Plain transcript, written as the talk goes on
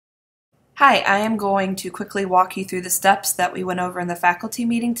Hi, I am going to quickly walk you through the steps that we went over in the faculty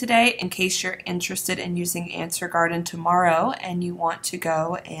meeting today in case you're interested in using Answer Garden tomorrow and you want to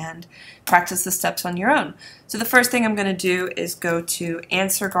go and practice the steps on your own. So the first thing I'm going to do is go to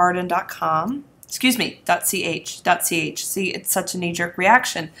answergarden.com, excuse me, .ch. See, it's such a knee-jerk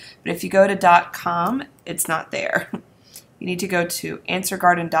reaction, but if you go to .com, it's not there. You need to go to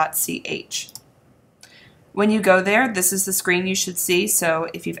answergarden.ch. When you go there, this is the screen you should see, so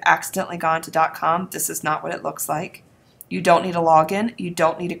if you've accidentally gone to .com, this is not what it looks like. You don't need a login, you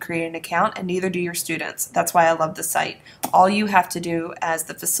don't need to create an account, and neither do your students. That's why I love the site. All you have to do as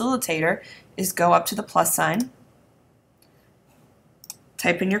the facilitator is go up to the plus sign,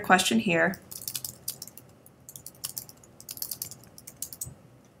 type in your question here,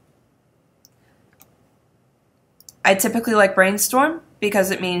 I typically like Brainstorm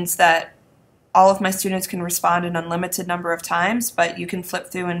because it means that all of my students can respond an unlimited number of times, but you can flip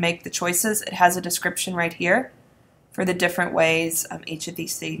through and make the choices. It has a description right here for the different ways each of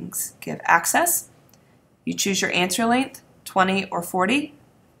these things give access. You choose your answer length, 20 or 40.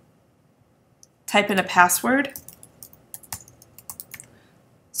 Type in a password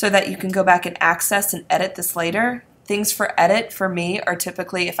so that you can go back and access and edit this later. Things for edit for me are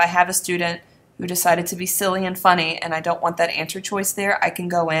typically if I have a student who decided to be silly and funny and I don't want that answer choice there, I can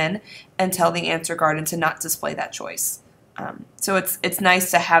go in and tell the Answer Garden to not display that choice. So it's nice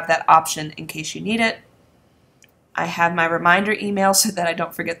to have that option in case you need it. I have my reminder email so that I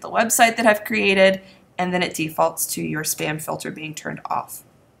don't forget the website that I've created, and then it defaults to your spam filter being turned off.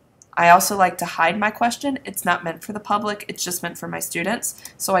 I also like to hide my question. It's not meant for the public, it's just meant for my students,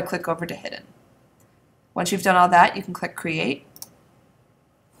 so I click over to Hidden. Once you've done all that, you can click Create.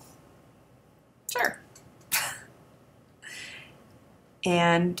 Sure.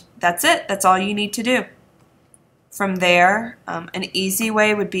 And that's it. That's all you need to do. From there, an easy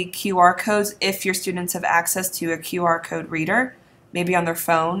way would be QR codes if your students have access to a QR code reader, maybe on their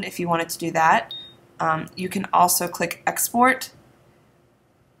phone if you wanted to do that. You can also click Export.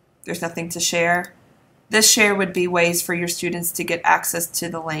 There's nothing to share. This share would be ways for your students to get access to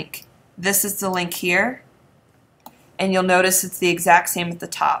the link. This is the link here. And you'll notice it's the exact same at the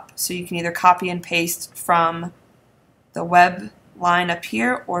top. So you can either copy and paste from the web line up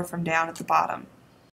here or from down at the bottom.